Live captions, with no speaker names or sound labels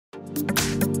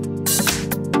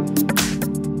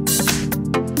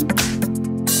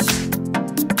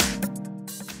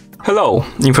Hello,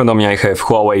 in front of me I have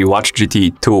HUAWEI Watch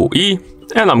GT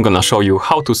 2E, and I'm gonna show you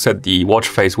how to set the watch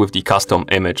face with the custom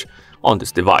image on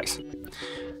this device.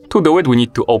 To do it, we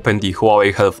need to open the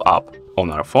Huawei Health app on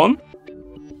our phone.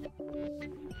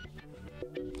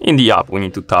 In the app, we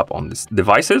need to tap on these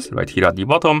devices right here at the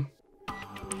bottom.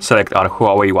 Select our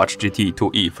HUAWEI Watch GT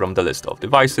 2E from the list of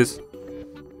devices.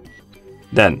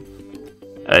 Then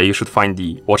you should find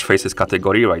the watch faces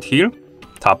category right here.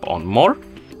 Tap on More.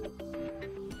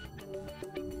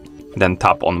 Then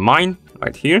tap on Mine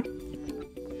right here.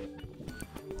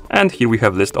 And here we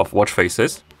have list of watch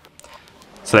faces.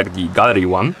 Select the gallery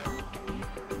one.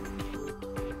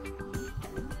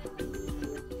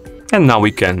 And now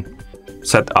we can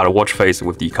set our watch face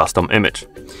with the custom image.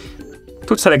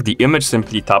 To select the image,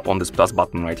 simply tap on this plus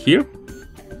button right here.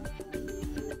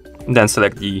 Then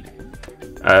select the,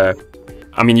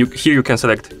 here you can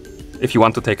select if you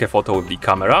want to take a photo with the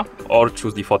camera or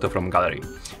choose the photo from gallery.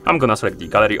 I'm gonna select the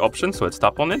gallery option, so let's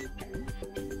tap on it.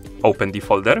 Open the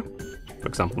folder, for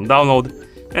example, download,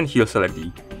 and here select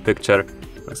the picture,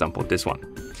 for example, this one.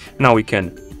 Now we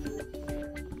can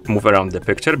move around the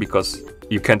picture because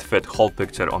you can't fit whole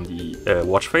picture on the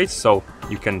watch face, so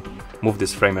you can move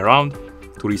this frame around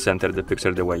to recenter the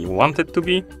picture the way you want it to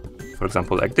be, for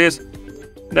example, like this.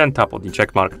 Then tap on the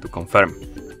check mark to confirm.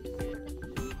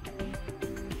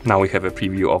 Now we have a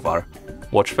preview of our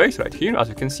watch face right here, as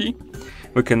you can see.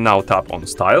 We can now tap on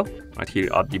style right here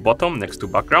at the bottom next to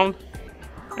background,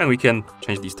 and we can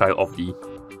change the style of the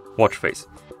watch face.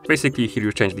 Basically, here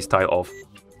you change the style of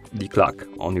the clock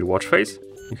on your watch face.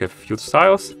 You have a few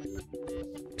styles.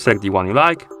 Select the one you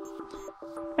like,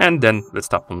 and then let's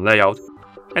tap on layout,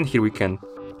 and here we can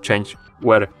change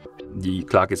where the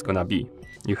clock is gonna be.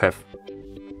 You have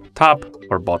top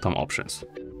or bottom options.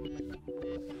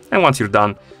 And once you're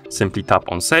done, simply tap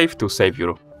on save to save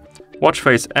your watch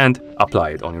face and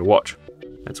apply it on your watch.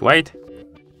 Let's wait.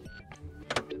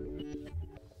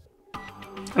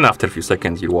 And after a few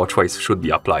seconds, your watch face should be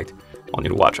applied on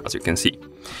your watch, as you can see.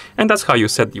 And that's how you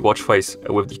set the watch face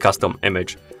with the custom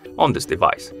image on this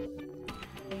device.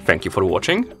 Thank you for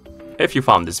watching. If you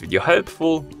found this video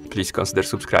helpful, please consider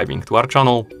subscribing to our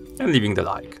channel and leaving the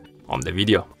like on the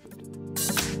video.